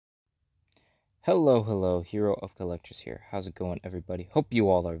Hello, Hero of Collectors here. How's it going, everybody? Hope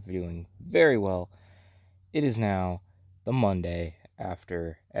you all are doing very well. It is now the Monday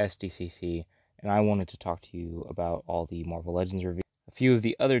after SDCC, and I wanted to talk to you about all the Marvel Legends reveals, a few of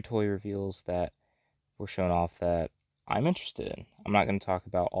the other toy reveals that were shown off that I'm interested in. I'm not going to talk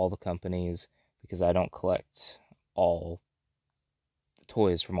about all the companies because I don't collect all the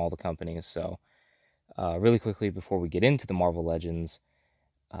toys from all the companies. So, really quickly before we get into the Marvel Legends,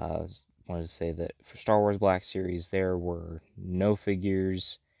 wanted to say that for Star Wars Black Series, there were no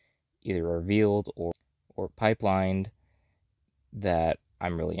figures either revealed or pipelined that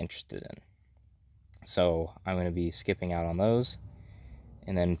I'm really interested in. So I'm going to be skipping out on those.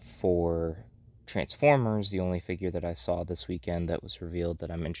 And then for Transformers, the only figure that I saw this weekend that was revealed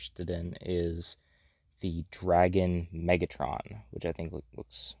that I'm interested in is the Dragon Megatron, which I think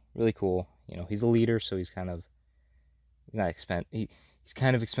looks really cool. You know, he's a leader, so he's kind of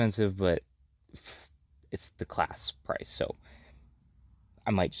expensive, but it's the class price, so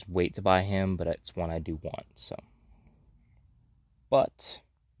I might just wait to buy him, but it's one I do want. So, but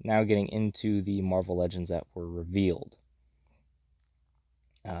now getting into the Marvel Legends that were revealed.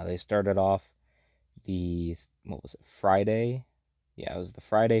 They started off Friday? Yeah, it was the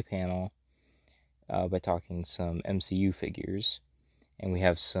Friday panel by talking some MCU figures, and we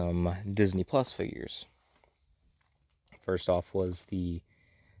have some Disney Plus figures. First off was the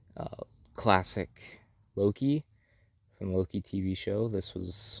classic Loki from Loki TV show. This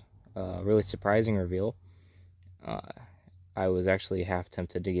was a really surprising reveal. I was actually half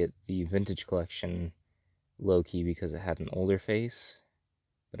tempted to get the vintage collection Loki because it had an older face,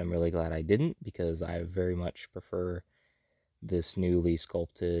 but I'm really glad I didn't because I very much prefer this newly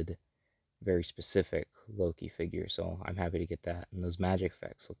sculpted, very specific Loki figure, so I'm happy to get that. And those magic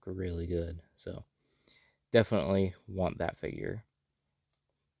effects look really good, so definitely want that figure.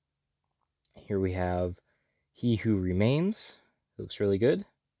 Here we have He Who Remains. It looks really good.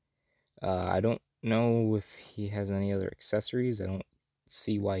 I don't know if he has any other accessories. I don't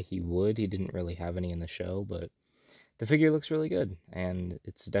see why he would. He didn't really have any in the show, but the figure looks really good, and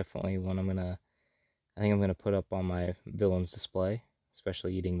it's definitely one I think I'm gonna put up on my villains display,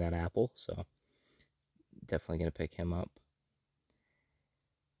 especially eating that apple, so definitely gonna pick him up.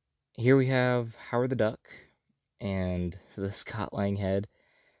 Here we have Howard the Duck and the Scott Lang head.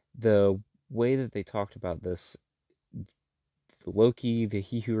 The way that they talked about this, the Loki, the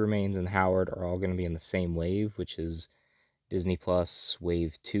He Who Remains, and Howard are all going to be in the same wave, which is Disney Plus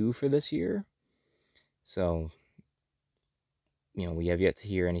Wave 2 for this year. So, you know, we have yet to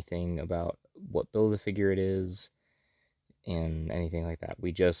hear anything about what Build-A-Figure it is and anything like that.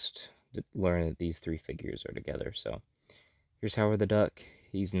 We just learned that these three figures are together. So, here's Howard the Duck.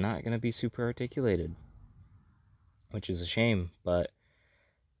 He's not going to be super articulated, which is a shame, but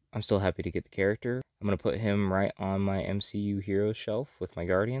I'm still happy to get the character. I'm going to put him right on my MCU Heroes shelf with my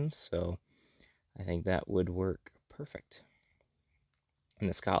Guardians, so I think that would work perfect. And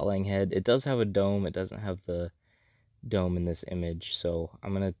the Scott Lang head, it does have a dome. It doesn't have the dome in this image, so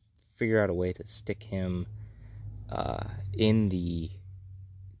I'm going to figure out a way to stick him in the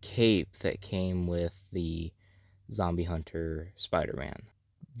cape that came with the Zombie Hunter Spider-Man.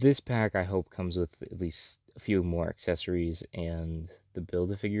 This pack, I hope, comes with at least a few more accessories and the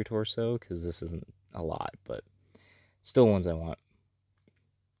Build-A-Figure torso, because this isn't a lot, but still ones I want.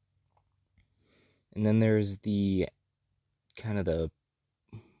 And then there's the kind of the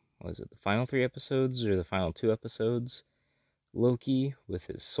final 3 episodes or the final 2 episodes? Loki with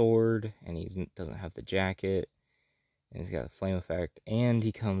his sword, and he doesn't have the jacket, and he's got a flame effect, and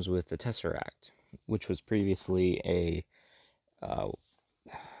he comes with the Tesseract, which was previously a,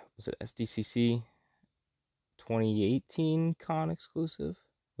 was it SDCC 2018 con exclusive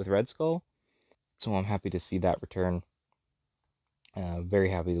with Red Skull? So I'm happy to see that return. Very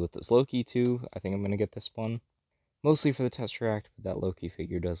happy with this Loki too. I think I'm going to get this one. Mostly for the Tesseract, but that Loki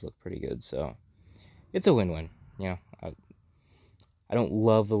figure does look pretty good, so it's a win-win. You know, I don't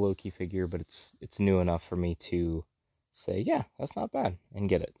love the Loki figure, but it's new enough for me to say, yeah, that's not bad, and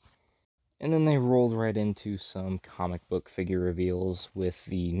get it. And then they rolled right into some comic book figure reveals with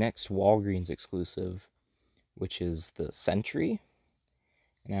the next Walgreens exclusive, which is the Sentry.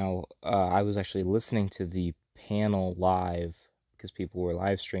 Now, I was actually listening to the panel live because people were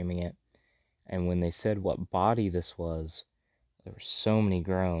live streaming it, and when they said what body this was, there were so many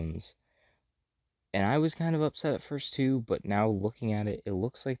groans. And I was kind of upset at first too, but now looking at it, it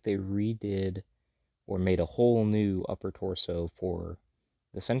looks like they redid or made a whole new upper torso for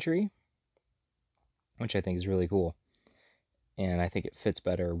the Sentry, which I think is really cool. And I think it fits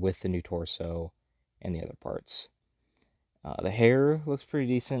better with the new torso and the other parts. The hair looks pretty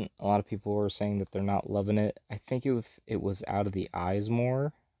decent. A lot of people were saying that they're not loving it. I think if it was out of the eyes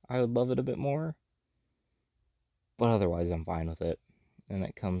more, I would love it a bit more. But otherwise, I'm fine with it. And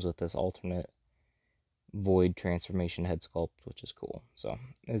it comes with this alternate void transformation head sculpt, which is cool. So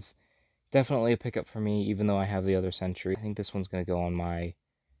it's definitely a pickup for me, even though I have the other Sentry. I think this one's going to go on my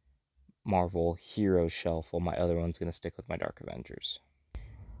Marvel Heroes shelf, while my other one's going to stick with my Dark Avengers.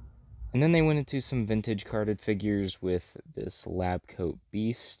 And then they went into some vintage carded figures with this lab coat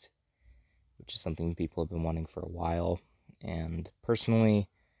Beast, which is something people have been wanting for a while. And personally,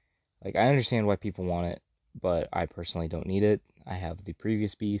 like, I understand why people want it, but I personally don't need it. I have the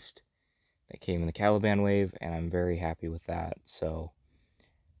previous Beast that came in the Caliban wave, and I'm very happy with that. So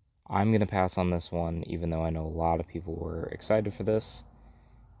I'm going to pass on this one, even though I know a lot of people were excited for this.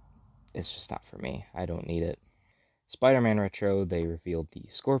 It's just not for me. I don't need it. Spider-Man Retro, they revealed the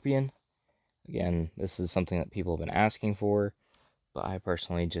Scorpion. Again, this is something that people have been asking for, but I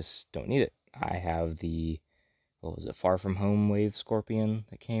personally just don't need it. I have the, what was it, Far From Home Wave Scorpion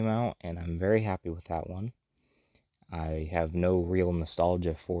that came out, and I'm very happy with that one. I have no real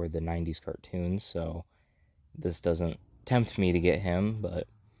nostalgia for the 90s cartoons, so this doesn't tempt me to get him, but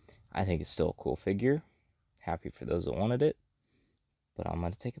I think it's still a cool figure. Happy for those that wanted it, but I'm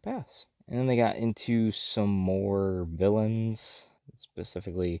going to take a pass. And then they got into some more villains,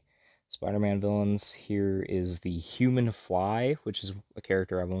 specifically Spider-Man villains. Here is the Human Fly, which is a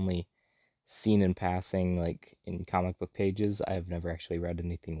character I've only seen in passing, like in comic book pages. I have never actually read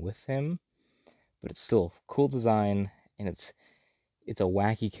anything with him, but it's still a cool design, and it's a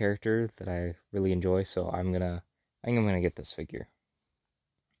wacky character that I really enjoy. So I think I'm gonna get this figure.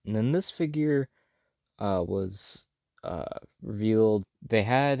 And then this figure was revealed. They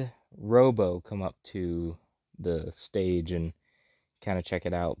had Robo come up to the stage and kind of check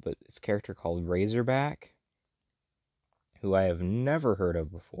it out, but it's a character called Razorback, who I have never heard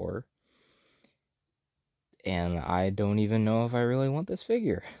of before, and I don't even know if I really want this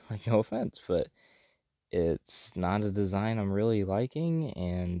figure. Like, no offense, but it's not a design I'm really liking,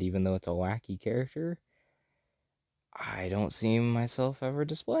 and even though it's a wacky character, I don't see myself ever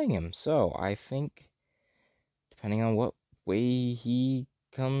displaying him. So I think, depending on what way he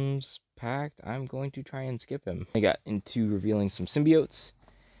comes packed, I'm going to try and skip him. I got into revealing some symbiotes,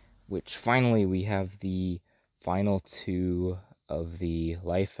 which finally we have the final two of the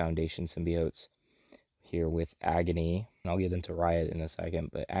Life Foundation symbiotes here with Agony. And I'll get into Riot in a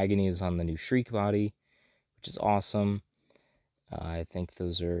second, but Agony is on the new Shriek body, which is awesome. I think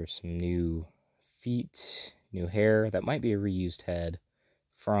those are some new feet, new hair. That might be a reused head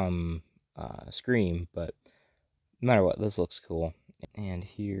from Scream, but no matter what, this looks cool. And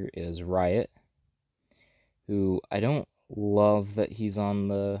here is Riot, who I don't love that he's on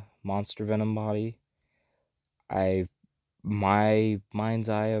the Monster Venom body. My mind's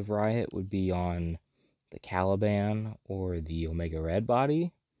eye of Riot would be on the Caliban or the Omega Red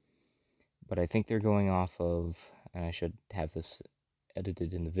body, but I think they're going off of, and I should have this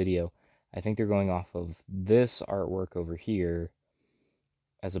edited in the video, I think they're going off of this artwork over here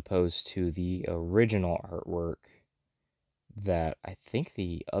as opposed to the original artwork that I think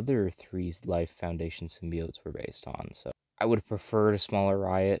the other three Life Foundation symbiotes were based on. So I would have preferred a smaller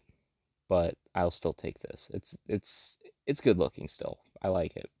Riot, but I'll still take this. It's good looking still. I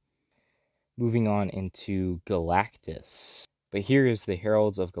like it. Moving on into Galactus. But here is the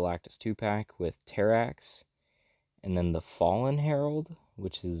Heralds of Galactus 2-pack with Terrax, and then the Fallen Herald,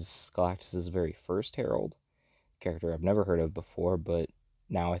 which is Galactus' very first Herald. Character I've never heard of before, but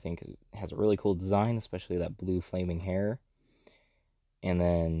now I think it has a really cool design, especially that blue flaming hair. And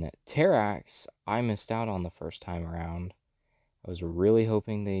then Terrax, I missed out on the first time around. I was really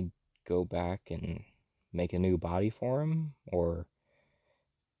hoping they'd go back and make a new body for him, or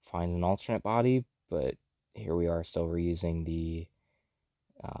find an alternate body, but here we are still reusing the,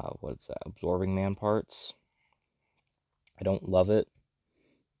 Absorbing Man parts. I don't love it,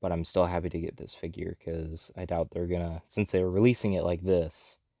 but I'm still happy to get this figure, because I doubt they're gonna, since they're releasing it like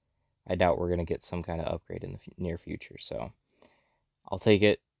this, I doubt we're gonna get some kind of upgrade in the near future, so I'll take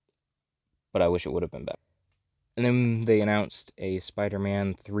it, but I wish it would have been better. And then they announced a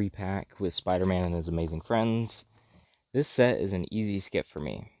Spider-Man 3-pack with Spider-Man and his amazing friends. This set is an easy skip for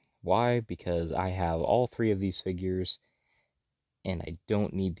me. Why? Because I have all three of these figures, and I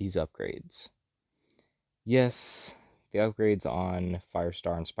don't need these upgrades. Yes, the upgrades on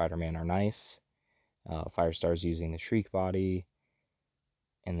Firestar and Spider-Man are nice. Firestar's using the Shriek body,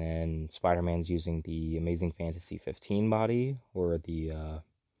 and then Spider-Man's using the Amazing Fantasy 15 body, or the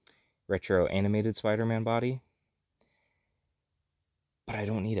retro animated Spider-Man body. But I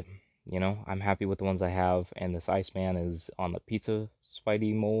don't need him. You know, I'm happy with the ones I have, and this Iceman is on the Pizza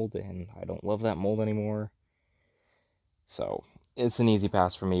Spidey mold, and I don't love that mold anymore. So, it's an easy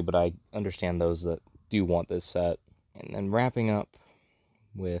pass for me, but I understand those that do want this set. And then wrapping up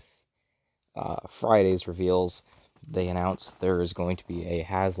with Friday's reveals, they announced there is going to be a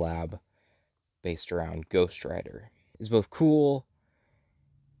HasLab based around Ghost Rider. It's both cool.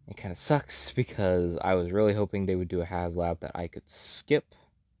 It kind of sucks because I was really hoping they would do a HasLab that I could skip,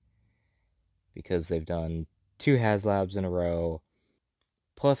 because they've done 2 HasLabs in a row.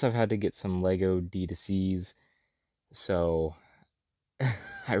 Plus, I've had to get some Lego D2Cs, so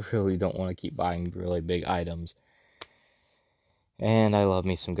I really don't want to keep buying really big items. And I love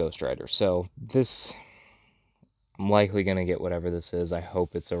me some Ghost Rider, so this, I'm likely going to get whatever this is. I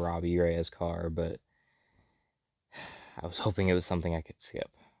hope it's a Robbie Reyes car, but I was hoping it was something I could skip.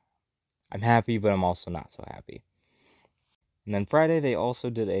 I'm happy, but I'm also not so happy. And then Friday, they also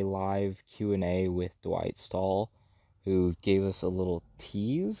did a live Q&A with Dwight Stahl, who gave us a little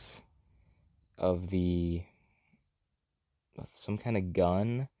tease of some kind of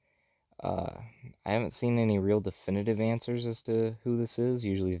gun. I haven't seen any real definitive answers as to who this is.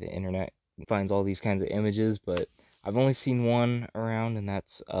 Usually the internet finds all these kinds of images, but I've only seen one around, and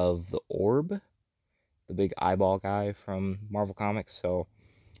that's of the Orb, the big eyeball guy from Marvel Comics, so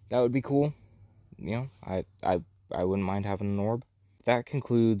that would be cool. You know, I wouldn't mind having an Orb. That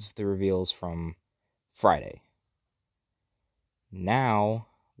concludes the reveals from Friday. Now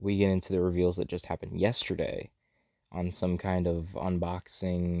we get into the reveals that just happened yesterday on some kind of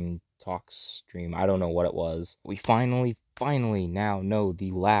unboxing talk stream. I don't know what it was. We finally now know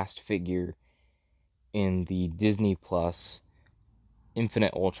the last figure in the Disney Plus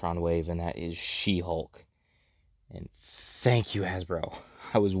Infinite Ultron wave, and that is She-Hulk. And thank you, Hasbro.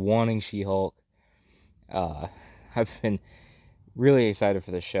 I was wanting She-Hulk. I've been really excited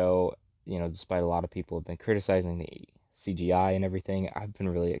for the show. You know, despite a lot of people have been criticizing the CGI and everything, I've been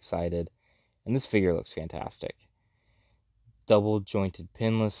really excited. And this figure looks fantastic. Double jointed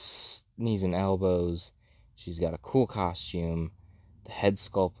pinless knees and elbows. She's got a cool costume. The head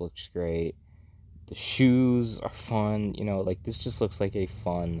sculpt looks great. The shoes are fun. You know, like, this just looks like a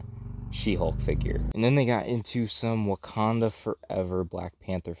fun She-Hulk figure. And then they got into some Wakanda Forever Black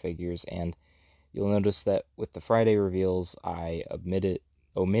Panther figures, and you'll notice that with the Friday reveals, I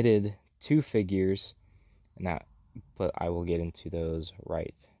omitted 2 figures, but I will get into those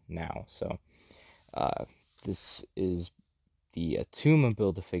right now. So, this is the Atuma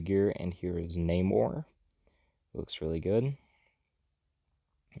Build-A-Figure, and here is Namor. Looks really good.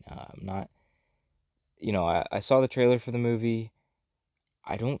 I saw the trailer for the movie.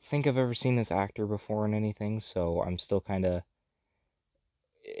 I don't think I've ever seen this actor before in anything, so I'm still kind of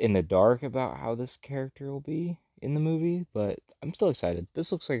in the dark about how this character will be in the movie, but I'm still excited.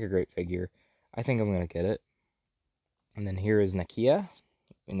 This looks like a great figure. I think I'm going to get it. And then here is Nakia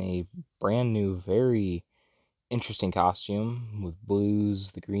in a brand new, very interesting costume with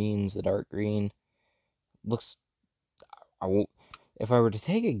blues, the greens, the dark green. Looks, if I were to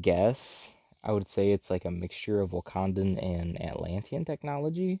take a guess, I would say it's like a mixture of Wakandan and Atlantean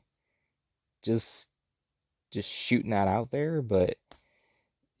technology. Just shooting that out there, but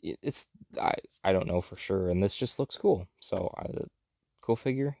it's I don't know for sure, and this just looks cool. So cool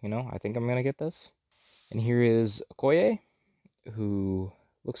figure, you know. I think I'm gonna get this. And here is Okoye, who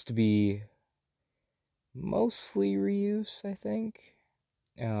looks to be mostly reuse, I think.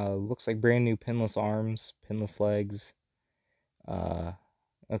 Looks like brand new pinless arms, pinless legs.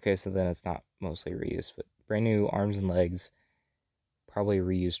 Okay, so then it's not mostly reuse, but brand new arms and legs, probably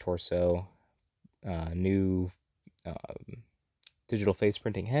reused torso, new digital face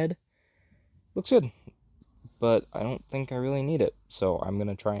printing head. Looks good, but I don't think I really need it, so I'm going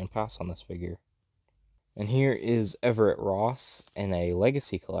to try and pass on this figure. And here is Everett Ross in a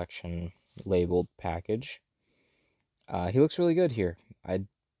Legacy Collection labeled package. He looks really good here. I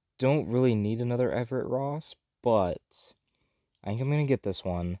don't really need another Everett Ross, but I think I'm going to get this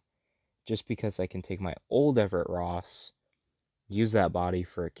one just because I can take my old Everett Ross, use that body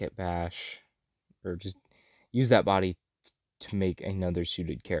for a kit bash, or just use that body to make another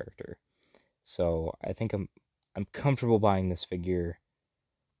suited character. So I think I'm comfortable buying this figure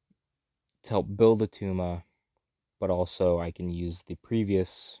to help build a Tuma, but also I can use the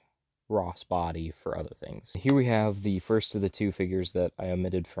previous Ross body for other things. Here we have the first of the 2 figures that I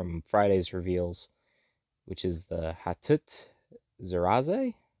omitted from Friday's reveals, which is the Hatut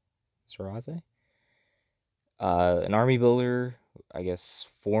Zeraze? An army builder, I guess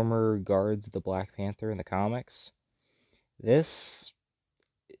former guards the Black Panther in the comics. This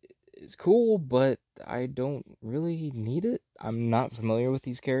is cool, but I don't really need it. I'm not familiar with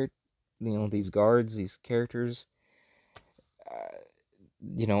these these guards, these characters,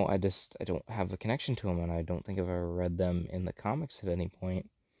 I don't have a connection to them, and I don't think I've ever read them in the comics at any point.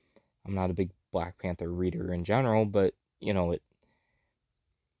 I'm not a big Black Panther reader in general, but I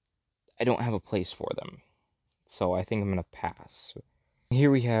don't have a place for them. So I think I'm going to pass.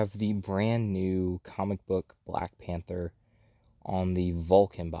 Here we have the brand new comic book Black Panther on the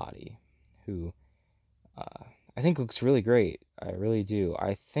Vulcan body, who I think looks really great. I really do.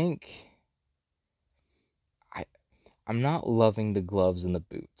 I'm not loving the gloves and the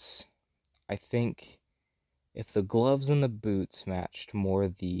boots. I think if the gloves and the boots matched more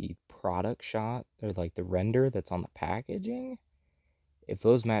the product shot, or like the render that's on the packaging, if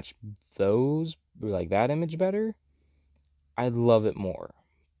those match those, or like that image better, I'd love it more.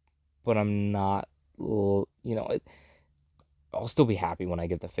 But I'm not, I'll still be happy when I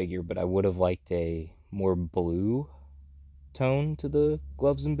get the figure, but I would have liked a more blue tone to the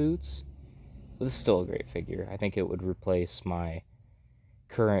gloves and boots. But this is still a great figure. I think it would replace my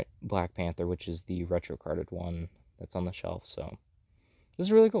current Black Panther, which is the retro carded one that's on the shelf. So this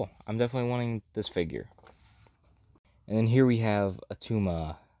is really cool. I'm definitely wanting this figure. And then here we have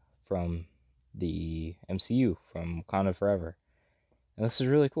Atuma from the MCU, from Wakanda Forever. And this is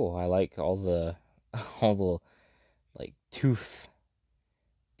really cool. I like all the like tooth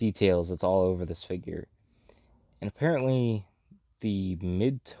details that's all over this figure. And apparently the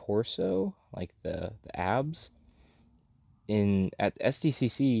mid torso, like the abs, at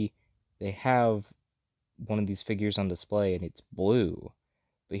SDCC they have one of these figures on display and it's blue,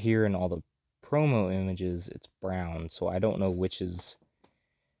 but here in all the promo images it's brown. So I don't know which is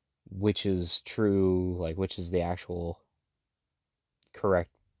true, like which is the actual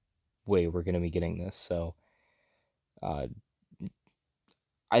correct way we're going to be getting this. So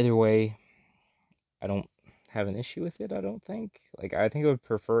either way, I don't have an issue with it. I don't think. Like, I think I would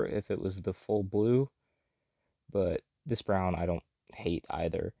prefer if it was the full blue, but this brown I don't hate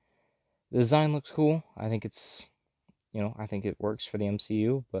either. The design looks cool. I think it's, I think it works for the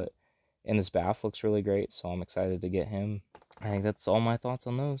MCU, but and this Bath looks really great, so I'm excited to get him. I think that's all my thoughts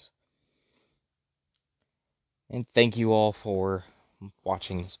on those. And thank you all for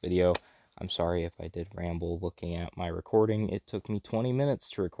watching this video. I'm sorry if I did ramble looking at my recording. It took me 20 minutes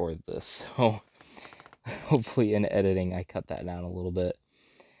to record this, so hopefully in editing I cut that down a little bit.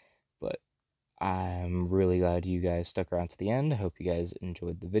 But I'm really glad you guys stuck around to the end. I hope you guys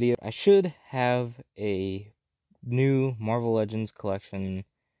enjoyed the video. I should have a new Marvel Legends collection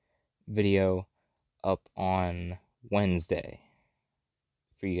video up on Wednesday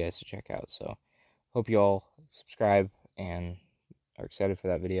for you guys to check out. So hope you all subscribe and are excited for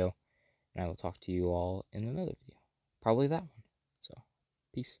that video. And I will talk to you all in another video. Probably that one. So,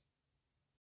 peace.